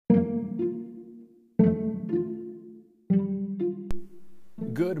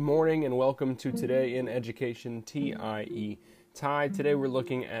Good morning and welcome to Today in Education, TIE. Today we're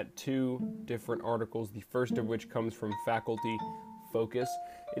looking at two different articles, the first of which comes from Faculty Focus.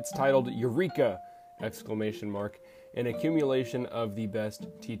 It's titled Eureka! An accumulation of the best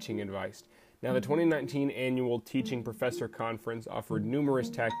teaching advice. Now, the 2019 annual Teaching Professor Conference offered numerous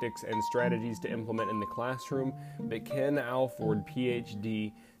tactics and strategies to implement in the classroom, but Ken Alford,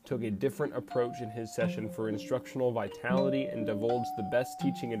 PhD, took a different approach in his session for instructional vitality and divulged the best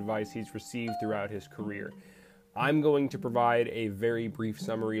teaching advice he's received throughout his career. I'm going to provide a very brief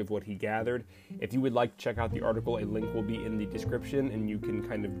summary of what he gathered. If you would like to check out the article, a link will be in the description and you can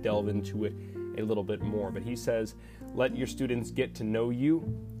kind of delve into it a little bit more. But he says, let your students get to know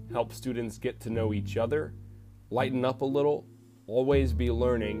you, help students get to know each other, lighten up a little, always be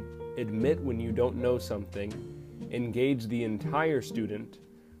learning, admit when you don't know something, engage the entire student,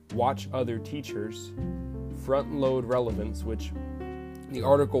 watch other teachers, front-load relevance, which the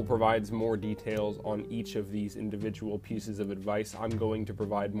article provides more details on each of these individual pieces of advice. I'm going to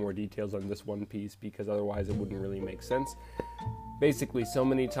provide more details on this one piece because otherwise it wouldn't really make sense. Basically, so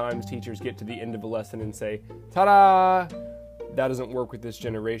many times teachers get to the end of a lesson and say, ta-da! That doesn't work with this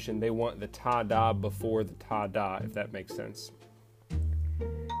generation. They want the ta-da before the ta-da, if that makes sense.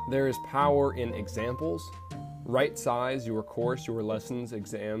 There is power in examples. Right size your course, your lessons,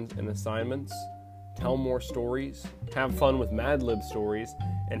 exams, and assignments. Tell more stories, have fun with Mad Lib stories,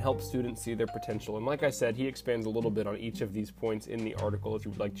 and help students see their potential. And like I said, he expands a little bit on each of these points in the article. If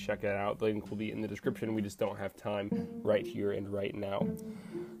you would like to check it out, the link will be in the description. We just don't have time right here and right now.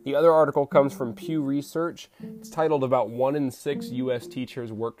 The other article comes from Pew Research. It's titled About 1 in 6 U.S.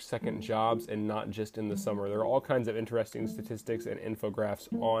 teachers work second jobs and not just in the summer. There are all kinds of interesting statistics and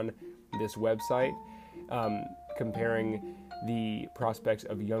infographics on this website comparing the prospects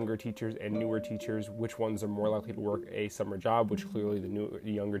of younger teachers and newer teachers, which ones are more likely to work a summer job, which clearly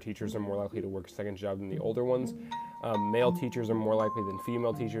the younger teachers are more likely to work a second job than the older ones. Male teachers are more likely than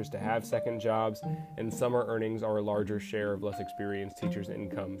female teachers to have second jobs, and summer earnings are a larger share of less experienced teachers'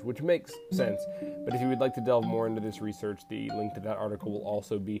 incomes, which makes sense. But if you would like to delve more into this research, the link to that article will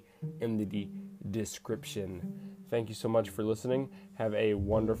also be in the description. Thank you so much for listening. Have a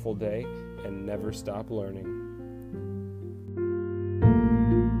wonderful day, and never stop learning.